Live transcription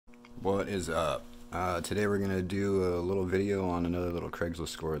What is up? Today we're going to do a little video on another little Craigslist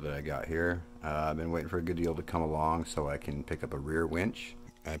score that I got here. I've been waiting for a good deal to come along so I can pick up a rear winch.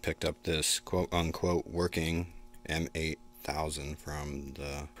 I picked up this quote-unquote working M8000 from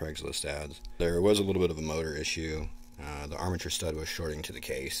the Craigslist ads. There was a little bit of a motor issue. The armature stud was shorting to the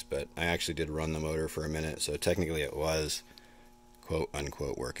case, but I actually did run the motor for a minute, so technically it was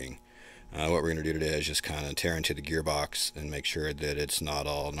quote-unquote working. What we're going to do today is just kind of tear into the gearbox and make sure that it's not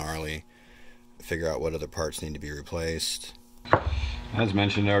all gnarly, figure out what other parts need to be replaced. As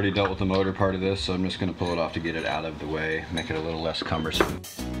mentioned, I already dealt with the motor part of this, so I'm just going to pull it off to get it out of the way, make it a little less cumbersome.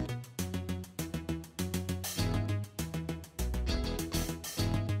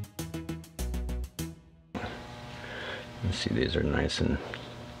 You see these are nice and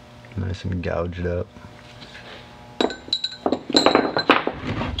gouged up.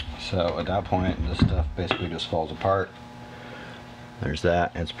 So at that point, this stuff basically just falls apart. There's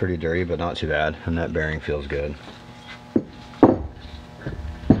that. It's pretty dirty, but not too bad. And that bearing feels good. The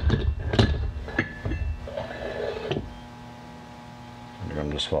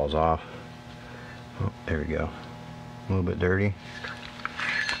drum just falls off. Oh, there we go. A little bit dirty.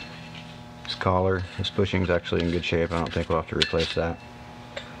 This collar, this bushing's actually in good shape. I don't think we'll have to replace that.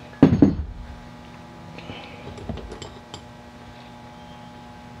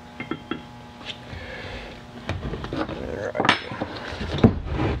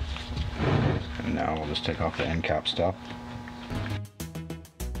 Now we'll just take off the end cap stuff.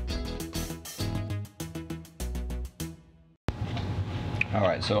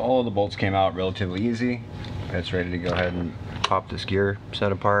 Alright, so all of the bolts came out relatively easy. It's ready to go ahead and pop this gear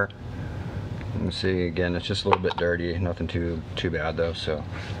set apart. You can see again, it's just a little bit dirty, nothing too bad though, so.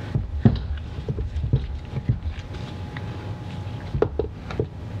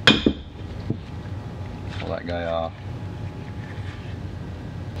 Pull that guy off.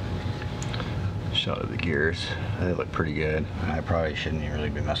 Shot of the gears, they look pretty good. I probably shouldn't really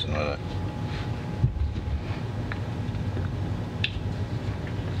be messing with it.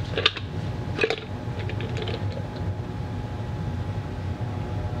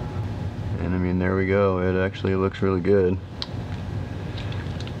 And I mean, there we go. It actually looks really good.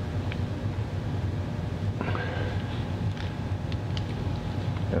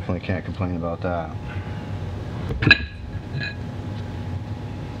 Definitely can't complain about that.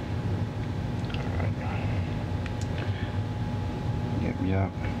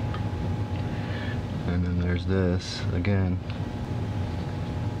 Yep. And then there's this again.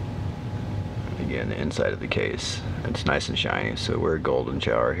 Again, the inside of the case. It's nice and shiny, so we're a golden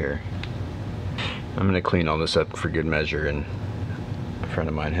shower here. I'm gonna clean all this up for good measure, and a friend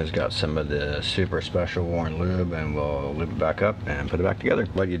of mine has got some of the super special worn lube, and we'll lube it back up and put it back together.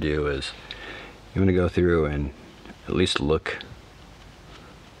 What you do is you want to go through and at least look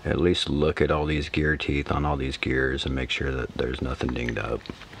at all these gear teeth on all these gears and make sure that there's nothing dinged up.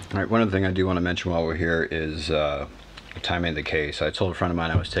 Alright, one other thing I do want to mention while we're here is the timing of the case. I told a friend of mine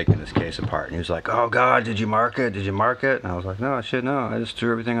I was taking this case apart, and he was like, "Oh God, did you mark it? Did you mark it?" And I was like, "No, shit, no. I just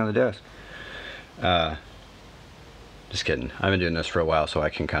threw everything on the desk." Just kidding. I've been doing this for a while, so I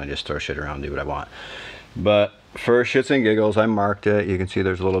can kind of just throw shit around and do what I want. But for shits and giggles, I marked it. You can see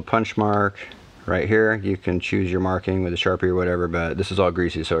there's a little punch mark right here. You can choose your marking with a Sharpie or whatever, but this is all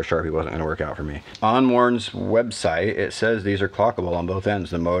greasy, so a Sharpie wasn't going to work out for me. On Warren's website, it says these are clockable on both ends,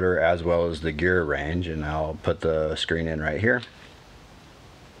 the motor as well as the gear range, and I'll put the screen in right here.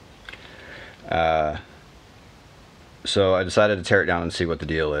 So I decided to tear it down and see what the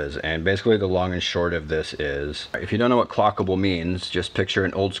deal is, and basically the long and short of this is, if you don't know what clockable means, just picture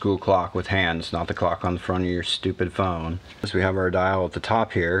an old school clock with hands, not the clock on the front of your stupid phone. So we have our dial at the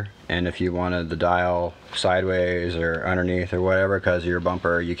top here, and if you wanted the dial sideways or underneath or whatever because of your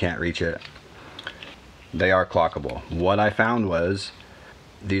bumper, you can't reach it. They are clockable. What I found was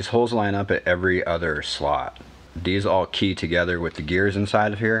these holes line up at every other slot. These all key together with the gears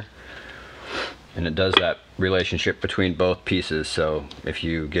inside of here, and it does that relationship between both pieces. So if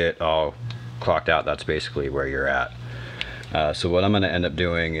you get all clocked out, that's basically where you're at. So what I'm going to end up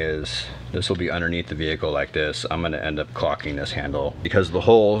doing is, this will be underneath the vehicle like this. I'm going to end up clocking this handle. Because of the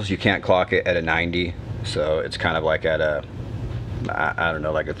holes, you can't clock it at a 90, so it's kind of like at a, I don't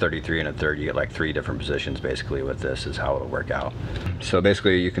know, like a 33 and a 30 at like 3 different positions basically with this is how it'll work out. So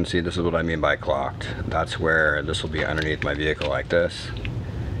basically you can see this is what I mean by clocked. That's where this will be underneath my vehicle like this,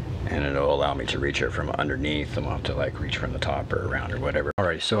 and it'll allow me to reach it from underneath. I won't have to like reach from the top or around or whatever.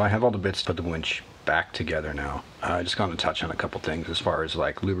 Alright, so I have all the bits to put the winch back together now. I just want to touch on a couple things as far as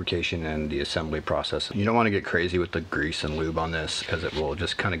like lubrication and the assembly process. You don't want to get crazy with the grease and lube on this because it will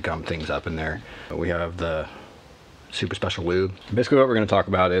just kind of gum things up in there. We have the super special lube. Basically what we're going to talk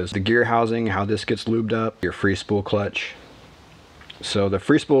about is the gear housing, how this gets lubed up, your free spool clutch. So the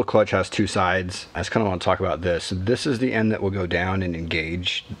free spool clutch has two sides. I just kind of want to talk about this. This is the end that will go down and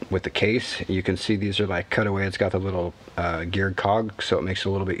engage with the case. You can see these are like cut away. It's got the little geared cog, so it makes it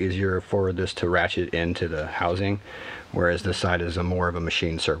a little bit easier for this to ratchet into the housing. Whereas this side is more of a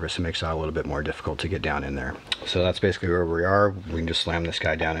machine surface. It makes it a little bit more difficult to get down in there. So that's basically where we are. We can just slam this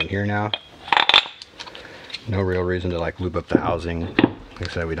guy down in here now. No real reason to like lube up the housing. Like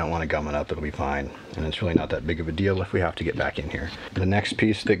I said, we don't want to gum it up, it'll be fine. And it's really not that big of a deal if we have to get back in here. The next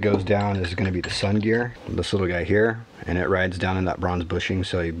piece that goes down is going to be the sun gear, this little guy here, and it rides down in that bronze bushing,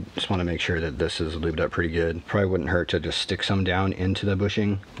 so you just want to make sure that this is lubed up pretty good. Probably wouldn't hurt to just stick some down into the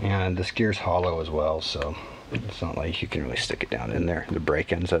bushing. And this gear's hollow as well, so it's not like you can really stick it down in there. The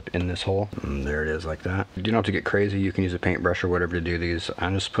brake ends up in this hole, and there it is like that. You don't have to get crazy. You can use a paintbrush or whatever to do these.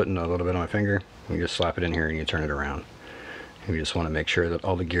 I'm just putting a little bit on my finger. You just slap it in here and you turn it around. We just want to make sure that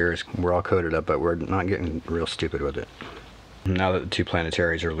all the gears, we're all coated up, but we're not getting real stupid with it. Now that the two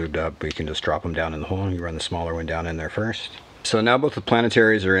planetaries are lubed up, we can just drop them down in the hole. You run the smaller one down in there first. So now both the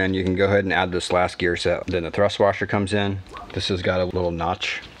planetaries are in, you can go ahead and add this last gear set. Then the thrust washer comes in. This has got a little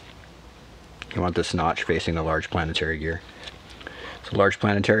notch. You want this notch facing the large planetary gear. So large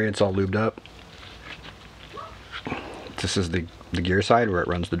planetary, it's all lubed up. This is the gear side where it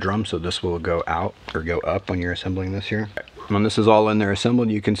runs the drum, so this will go out or go up when you're assembling this here. When this is all in there assembled,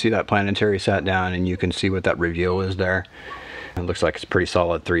 you can see that planetary sat down and you can see what that reveal is there. It looks like it's pretty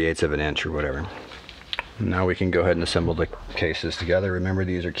solid, 3/8 of an inch or whatever. Now we can go ahead and assemble the cases together. Remember,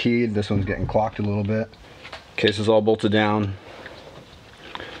 these are keyed. This one's getting clocked a little bit. Case is all bolted down.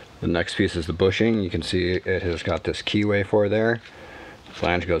 The next piece is the bushing. You can see it has got this keyway for there.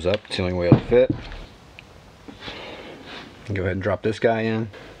 Flange goes up, it's the only way it'll fit. Go ahead and drop this guy in.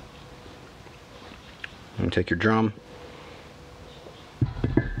 And take your drum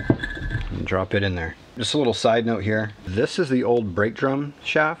and drop it in there. Just a little side note here. This is the old brake drum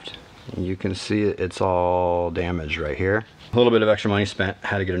shaft. You can see it's all damaged right here. A little bit of extra money spent.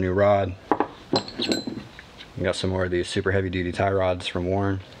 Had to get a new rod. Got some more of these super heavy duty tie rods from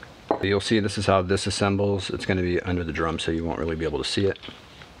Warren. You'll see this is how this assembles. It's going to be under the drum, so you won't really be able to see it.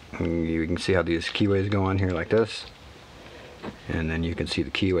 And you can see how these keyways go on here like this. And then you can see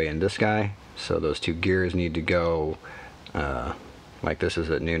the keyway in this guy. So those two gears need to go like this is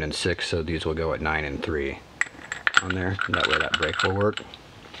at noon and 6, so these will go at 9 and 3 on there. And that way that brake will work.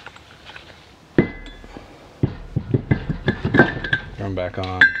 Drum back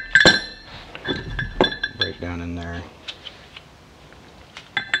on. Brake down in there.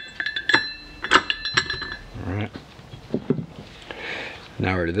 Alright.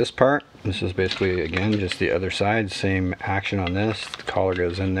 Now we're to this part. This is basically, again, just the other side. Same action on this. The collar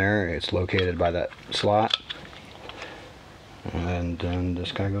goes in there. It's located by that slot. And then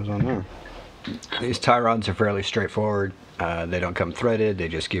this guy goes on there. These tie rods are fairly straightforward. They don't come threaded. They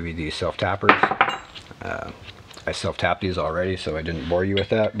just give you these self-tappers. I self-tapped these already, so I didn't bore you with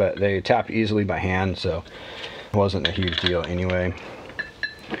that. But they tap easily by hand, so it wasn't a huge deal anyway.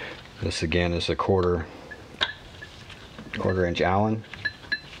 This, again, is a quarter inch Allen.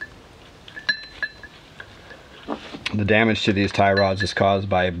 The damage to these tie rods is caused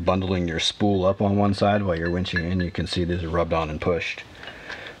by bundling your spool up on one side while you're winching in. You can see these are rubbed on and pushed.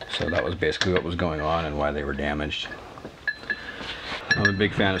 So that was basically what was going on and why they were damaged. I'm a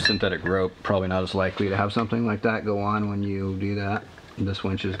big fan of synthetic rope. Probably not as likely to have something like that go on when you do that. This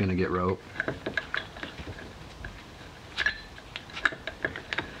winch is going to get rope.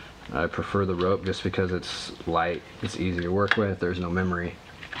 I prefer the rope just because it's light, it's easy to work with, there's no memory.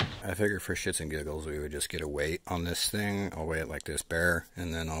 I figured for shits and giggles we would just get a weight on this thing. I'll weigh it like this bare,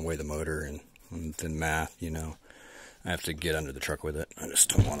 and then I'll weigh the motor, and within math, you know, I have to get under the truck with it. I just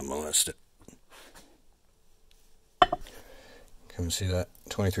don't want to molest it. Come see that?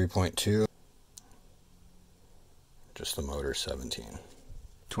 23.2. Just the motor, 17.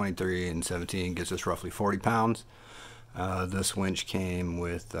 23 and 17 gives us roughly 40 pounds. This winch came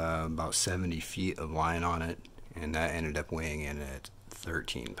with about 70 feet of line on it, and that ended up weighing in at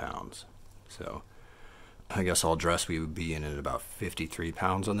 13 pounds. So I guess all dressed we would be in at about 53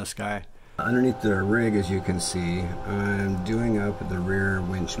 pounds on this guy. Underneath the rig, as you can see, I'm doing up the rear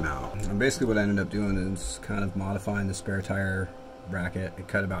winch mount. And basically what I ended up doing is kind of modifying the spare tire bracket. I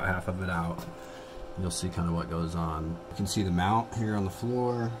cut about half of it out. You'll see kind of what goes on. You can see the mount here on the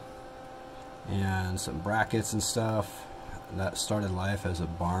floor and some brackets and stuff. That started life as a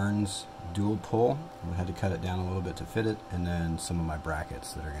Barnes dual pull. I had to cut it down a little bit to fit it, and then some of my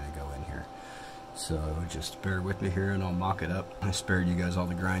brackets that are going to go in here. So just bear with me here and I'll mock it up. I spared you guys all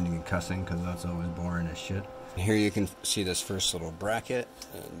the grinding and cussing because that's always boring as shit. Here you can see this first little bracket.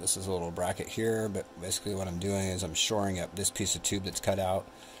 And this is a little bracket here, but basically what I'm doing is I'm shoring up this piece of tube that's cut out.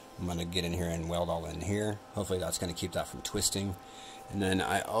 I'm going to get in here and weld all in here. Hopefully that's going to keep that from twisting. And then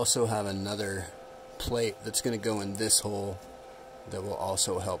I also have another plate that's going to go in this hole that will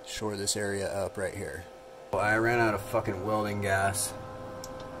also help shore this area up right here. Well, I ran out of fucking welding gas,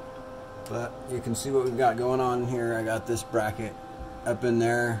 but you can see what we've got going on here. I got this bracket up in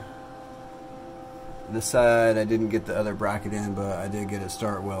there. This side I didn't get the other bracket in, but I did get it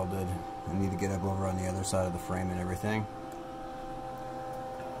start welded. I need to get up over on the other side of the frame and everything.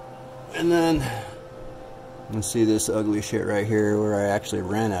 And then let's see this ugly shit right here where I actually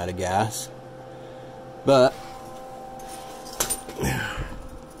ran out of gas. But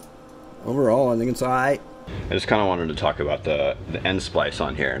overall I think it's alright. I just kind of wanted to talk about the end splice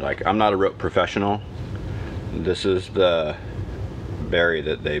on here. Like, I'm not a rope professional. This is the berry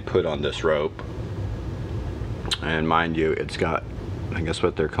that they put on this rope. And mind you, it's got, I guess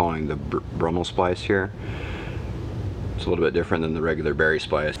what they're calling the Brummel splice here. It's a little bit different than the regular berry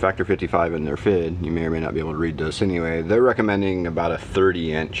splice. Factor 55 in their FID, you may or may not be able to read this anyway. They're recommending about a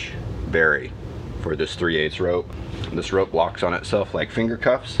 30-inch berry for this 3/8 rope. This rope locks on itself like finger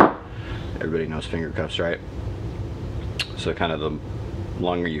cuffs. Everybody knows finger cuffs, right? So kind of the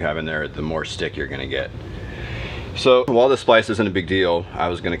longer you have in there, the more stick you're gonna get. So while this splice isn't a big deal, I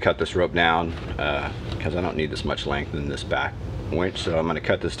was gonna cut this rope down because I don't need this much length in this back winch. So I'm gonna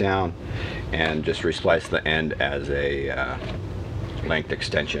cut this down and just resplice the end as a length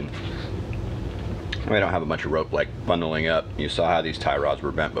extension. I don't have a bunch of rope like bundling up. You saw how these tie rods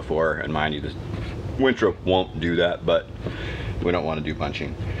were bent before, and mind you, this winch rope won't do that, but we don't want to do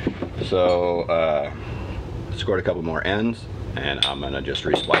bunching. So scored a couple more ends, and I'm gonna just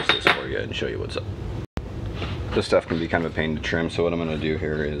resplice this for you and show you what's up. This stuff can be kind of a pain to trim, so what I'm gonna do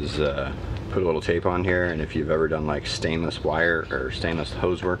here is put a little tape on here, and if you've ever done like stainless wire or stainless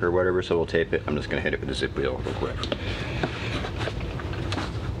hose work or whatever, so we'll tape it. I'm just gonna hit it with a zip wheel real quick.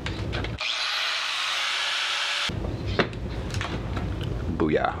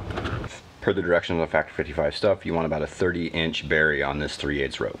 Booyah. Per the directions of the Factor 55 stuff, you want about a 30-inch berry on this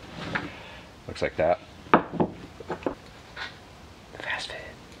 3/8 rope. Looks like that. Fast fit.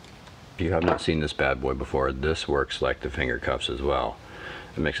 If you have not seen this bad boy before, this works like the finger cuffs as well.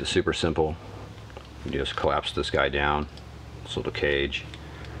 It makes it super simple. You just collapse this guy down, this little cage,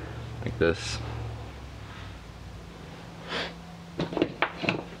 like this.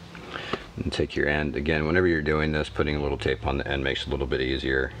 And take your end. Again, whenever you're doing this, putting a little tape on the end makes it a little bit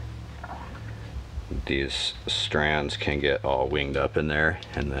easier. These strands can get all winged up in there,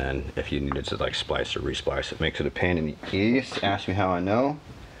 and then if you needed to like splice or resplice, it makes it a pain in the east. Ask me how I know.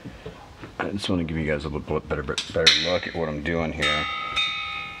 I just want to give you guys a little bit better look at what I'm doing here,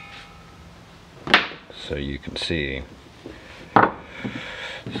 so you can see.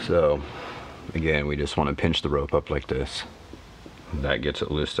 So again, we just want to pinch the rope up like this. That gets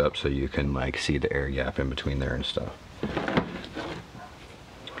it loosed up so you can like see the air gap in between there and stuff.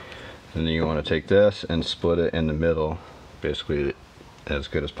 And then you want to take this and split it in the middle, basically as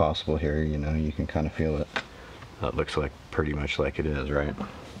good as possible here. You know, you can kind of feel it. That looks like pretty much like it is, right?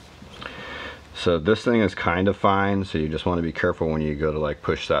 So this thing is kind of fine, so you just want to be careful when you go to like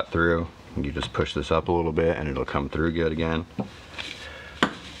push that through. You just push this up a little bit and it'll come through good again.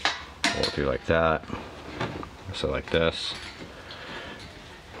 Pull it through like that. So like this.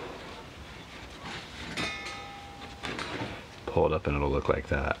 Pull it up and it'll look like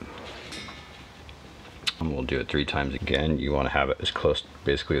that. And we'll do it 3 times again. You want to have it as close,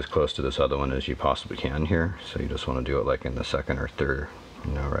 basically as close to this other one as you possibly can here. So you just want to do it like in the second or third,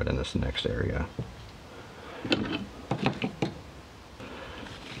 you know, right in this next area.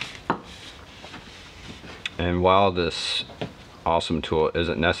 And while this awesome tool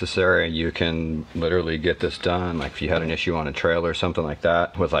isn't necessary, you can literally get this done. Like if you had an issue on a trail or something like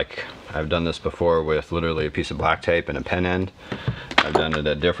that, with like, I've done this before with literally a piece of black tape and a pen end. I've done it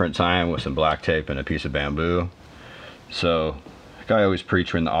a different time with some black tape and a piece of bamboo. So like I always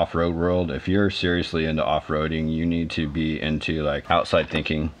preach in the off-road world, if you're seriously into off-roading, you need to be into like outside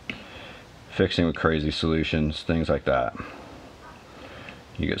thinking, fixing with crazy solutions, things like that.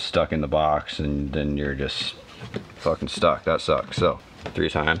 You get stuck in the box and then you're just fucking stuck. That sucks. So 3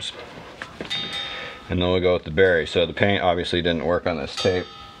 times, and then we'll go with the berry. So the paint obviously didn't work on this tape.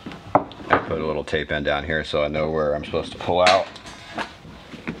 I put a little tape end down here so I know where I'm supposed to pull out.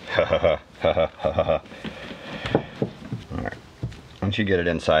 Alright, once you get it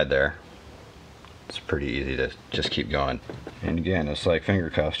inside there, it's pretty easy to just keep going. And again, it's like finger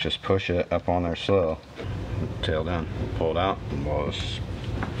cuffs, just push it up on there slow. Tail down, pull it out, and we'll just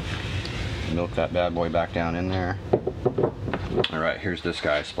Milk that bad boy back down in there. Alright, here's this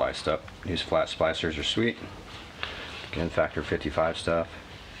guy spliced up. These flat splicers are sweet. Again, factor 55 stuff.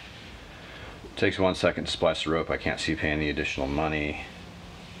 Takes 1 second to splice the rope. I can't see paying the additional money.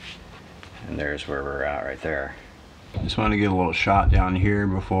 And there's where we're at right there. Just wanted to get a little shot down here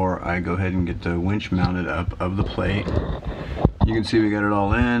before I go ahead and get the winch mounted up of the plate. You can see we got it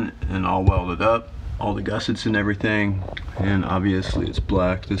all in and all welded up, all the gussets and everything, and obviously it's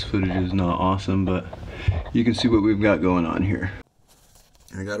black. This footage is not awesome, but you can see what we've got going on here.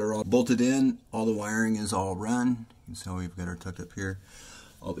 I got her all bolted in, all the wiring is all run. You can see how we've got her tucked up here,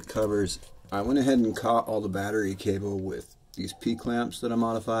 all the covers. I went ahead and caught all the battery cable with these P-clamps that I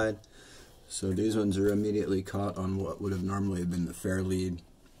modified. So these ones are immediately caught on what would have normally been the fair lead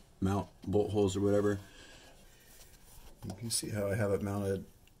mount bolt holes or whatever. You can see how I have it mounted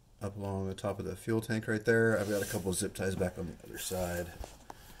up along the top of the fuel tank right there. I've got a couple of zip ties back on the other side.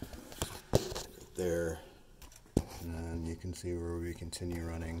 Right there. And then you can see where we continue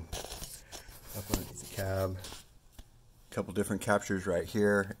running up underneath the cab. A couple different captures right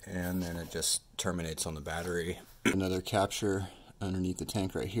here, and then it just terminates on the battery. Another capture underneath the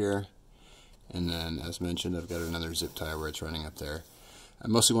tank right here. And then, as mentioned, I've got another zip tie where it's running up there. I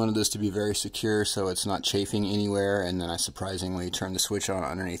mostly wanted this to be very secure so it's not chafing anywhere, and then I surprisingly turned the switch on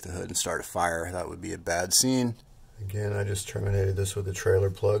underneath the hood and started a fire. That would be a bad scene. Again, I just terminated this with a trailer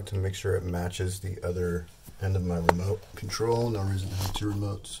plug to make sure it matches the other end of my remote control. No reason to have two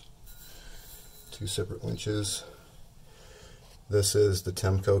remotes. Two separate winches. This is the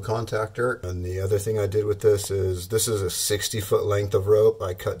Temco contactor, and the other thing I did with this is a 60-foot length of rope.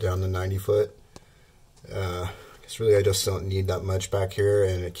 I cut down to 90 foot. Really I just don't need that much back here,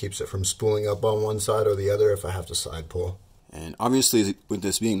 and it keeps it from spooling up on one side or the other if I have to side pull. And obviously with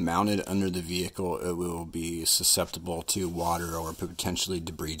this being mounted under the vehicle, it will be susceptible to water or potentially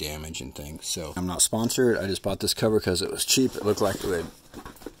debris damage and things. So I'm not sponsored. I just bought this cover because it was cheap. It looked like it would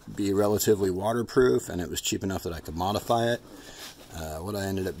be relatively waterproof, and it was cheap enough that I could modify it. What I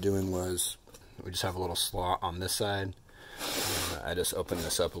ended up doing was we just have a little slot on this side. I just opened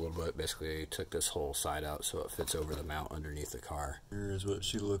this up a little bit, basically took this whole side out so it fits over the mount underneath the car. Here's what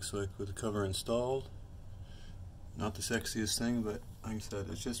she looks like with the cover installed. Not the sexiest thing, but like I said,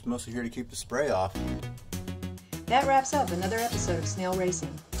 it's just mostly here to keep the spray off. That wraps up another episode of Snale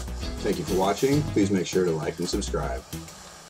Racing. Thank you for watching. Please make sure to like and subscribe.